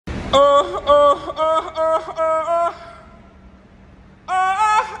Oh, oh, oh, oh, oh, oh. Oh,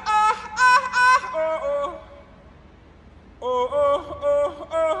 oh, oh, oh, oh, oh. Oh, oh, oh,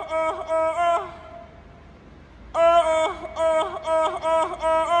 oh, oh, oh. Oh, oh, oh, oh, oh,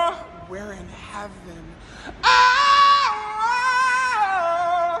 oh. We're in heaven. Oh, oh,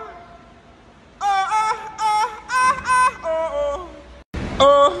 oh, oh, oh, oh, oh. Oh, oh,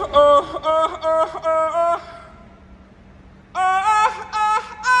 oh, oh, oh, oh. Oh, oh, oh,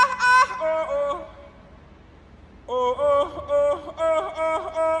 oh, oh, oh. Oh, oh, oh, oh,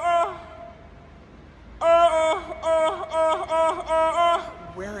 oh, oh. Oh, oh, oh, oh, oh, oh.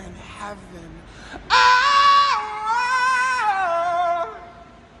 We're in heaven. Oh, oh,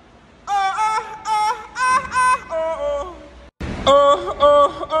 oh, oh, oh, oh, oh. Oh, oh,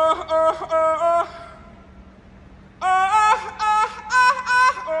 oh, oh, oh, oh. Oh, oh, oh,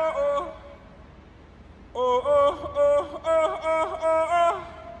 oh, oh, oh. Oh, oh, oh, oh, oh, oh.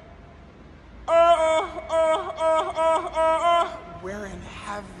 Oh, oh, oh, oh, oh, oh. We're in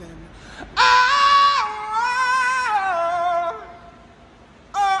heaven. Oh,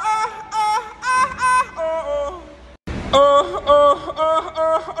 oh, oh, oh, oh, oh, oh. Oh, oh, oh, oh,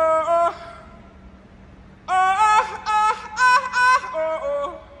 oh, oh. Oh, oh, oh, oh, oh,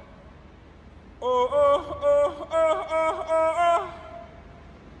 oh. Oh, oh, oh, oh, oh, oh.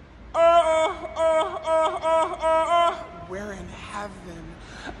 Oh, oh, oh, oh, oh, oh. We're in heaven.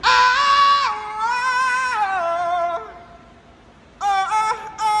 Oh, oh, oh, oh,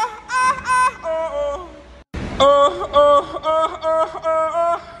 oh, oh, oh. Oh, oh, oh, oh, oh,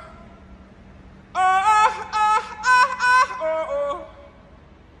 oh. Oh, oh, oh, oh, oh, oh.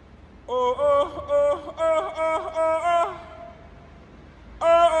 Oh, oh, oh, oh, oh, oh. Oh,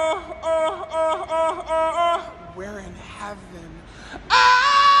 oh, oh, oh, oh, oh. We're in heaven. Oh,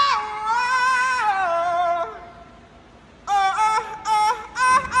 oh, oh, oh, oh,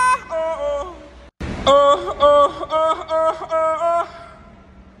 oh, oh. Oh, oh, oh, oh, oh, oh. Oh, oh, oh, oh, oh, oh. Oh, oh, oh, oh, oh, oh, oh. Oh, oh, oh, oh, oh, oh. We're in heaven. Oh, oh, oh, oh, oh, oh, oh. Oh, oh, oh, oh, oh, oh.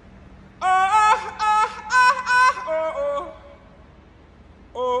 Oh, oh, oh, oh, oh, oh.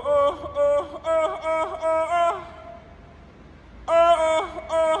 Oh, oh, oh, oh, oh, oh, oh. Oh, oh,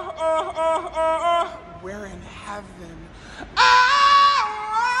 oh, oh, oh, oh. We're in heaven. Oh,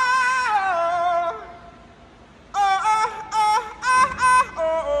 oh, oh, oh, oh, oh,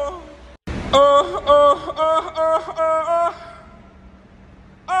 oh. Oh, oh, oh, oh, oh, oh.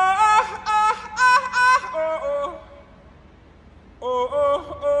 Oh, oh, oh, oh, oh, oh. Oh, oh,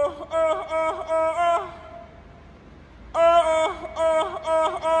 oh, oh, oh, oh, oh.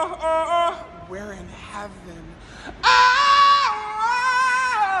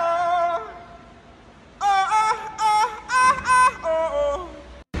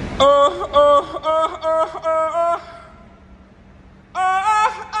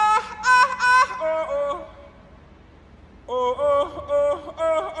 Oh,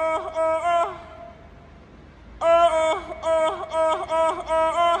 oh, oh, oh, oh,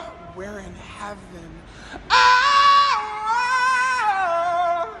 oh. We're in heaven. Oh,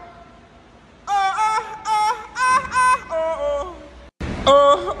 oh, oh, oh, oh, oh, oh.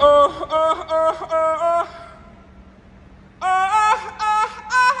 Oh, oh, oh, oh, oh, oh. Oh, oh, oh,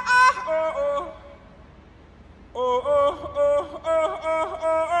 oh, oh, oh. Oh, oh, oh, oh, oh,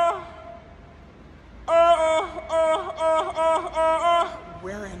 oh, oh. Oh, oh, oh, oh, oh, oh.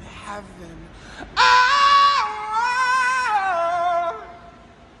 We're in heaven. Oh,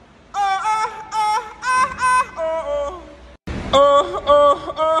 oh, oh, oh, oh, oh, oh. Oh, oh,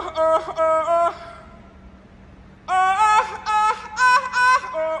 oh, oh, oh, oh. Oh, oh, oh,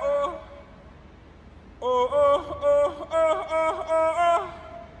 oh, oh, oh. Oh, oh, oh, oh, oh, oh, oh.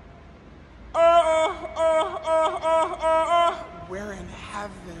 Oh, oh, oh, oh, oh, oh. We're in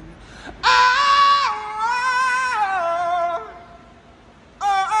heaven. Oh, oh,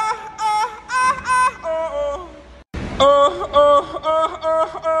 oh, oh, oh,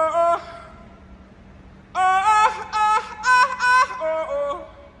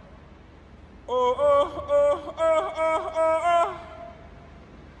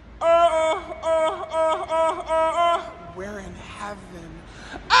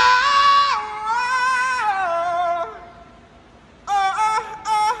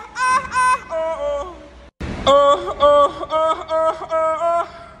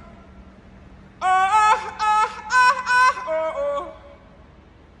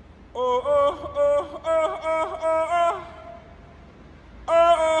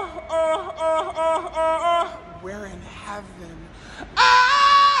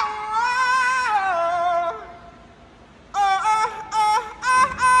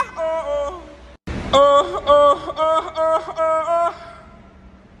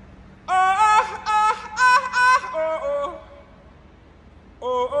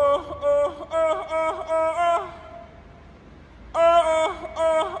 oh, oh, oh, oh, oh, oh,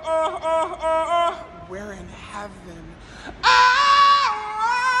 oh, oh, oh, oh. We're in heaven. Oh,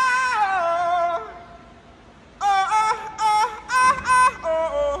 oh, oh, oh, oh, oh,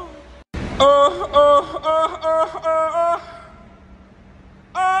 oh, oh, oh, oh, oh,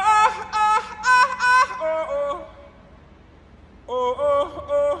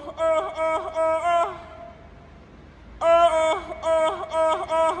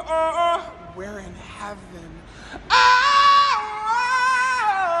 oh. We're in heaven.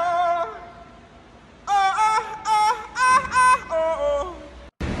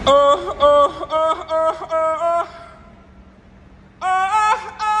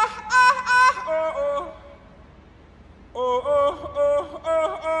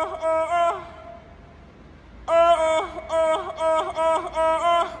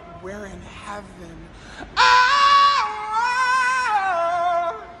 We're in heaven.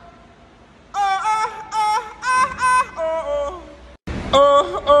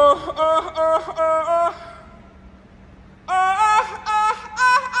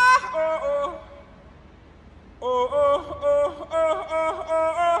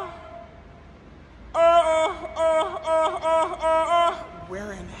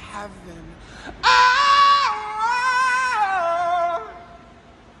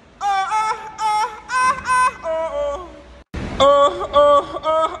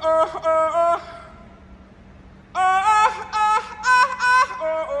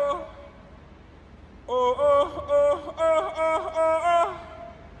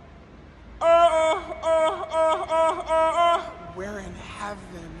 We're in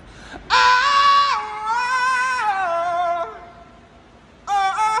heaven.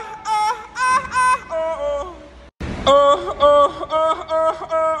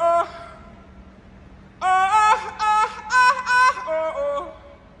 We're in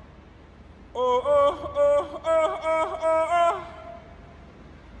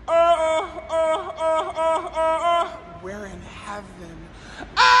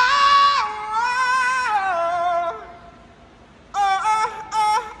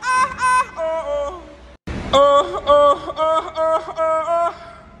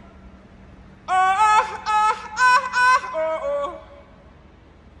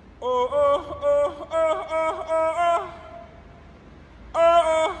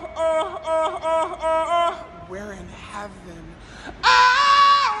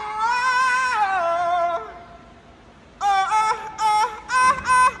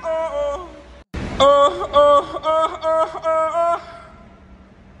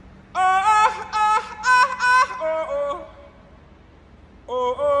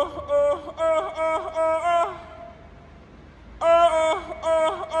heaven. We're in heaven. We're in heaven.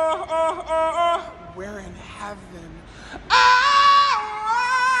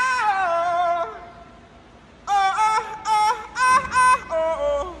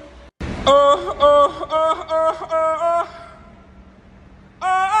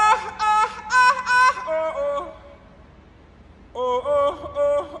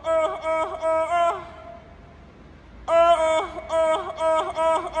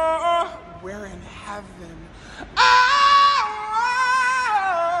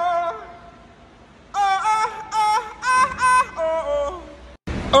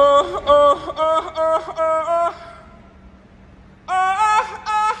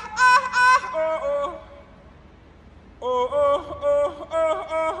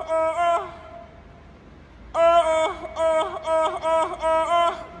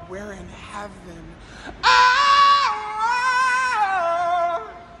 We're in heaven. We're in heaven. We're in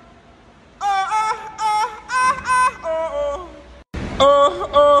heaven.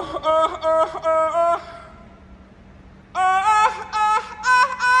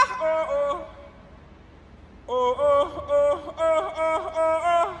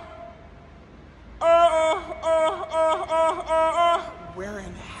 We're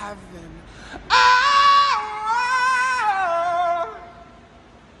in heaven.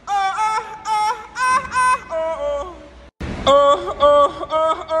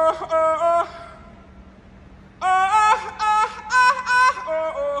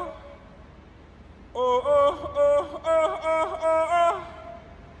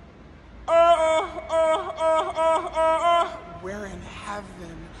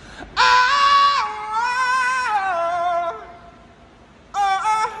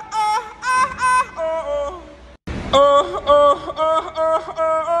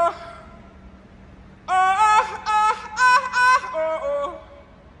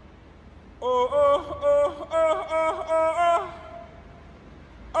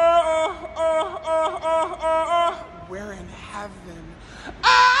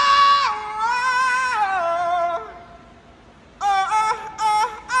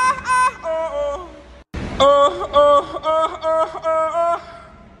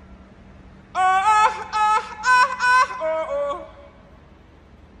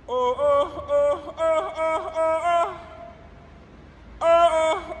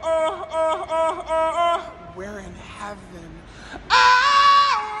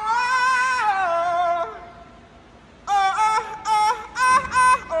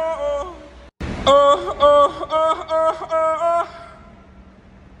 Oh oh oh oh oh oh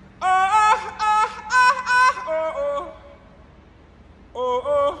oh oh oh oh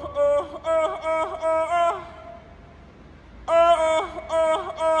oh oh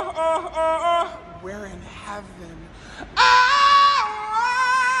oh oh oh oh. We're in heaven.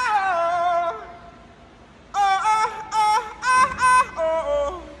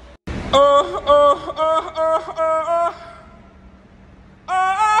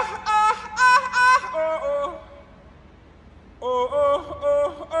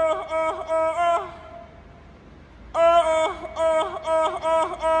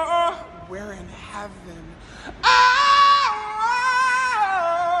 We're in heaven.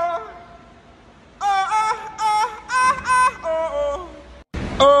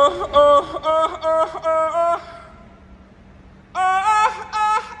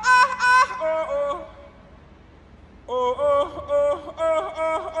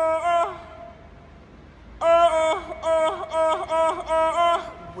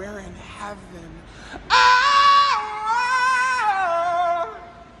 We're in heaven.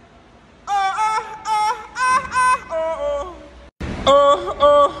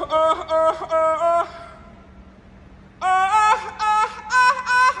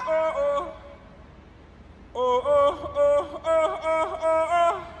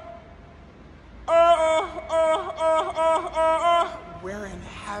 We're in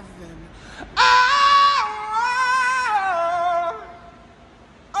heaven.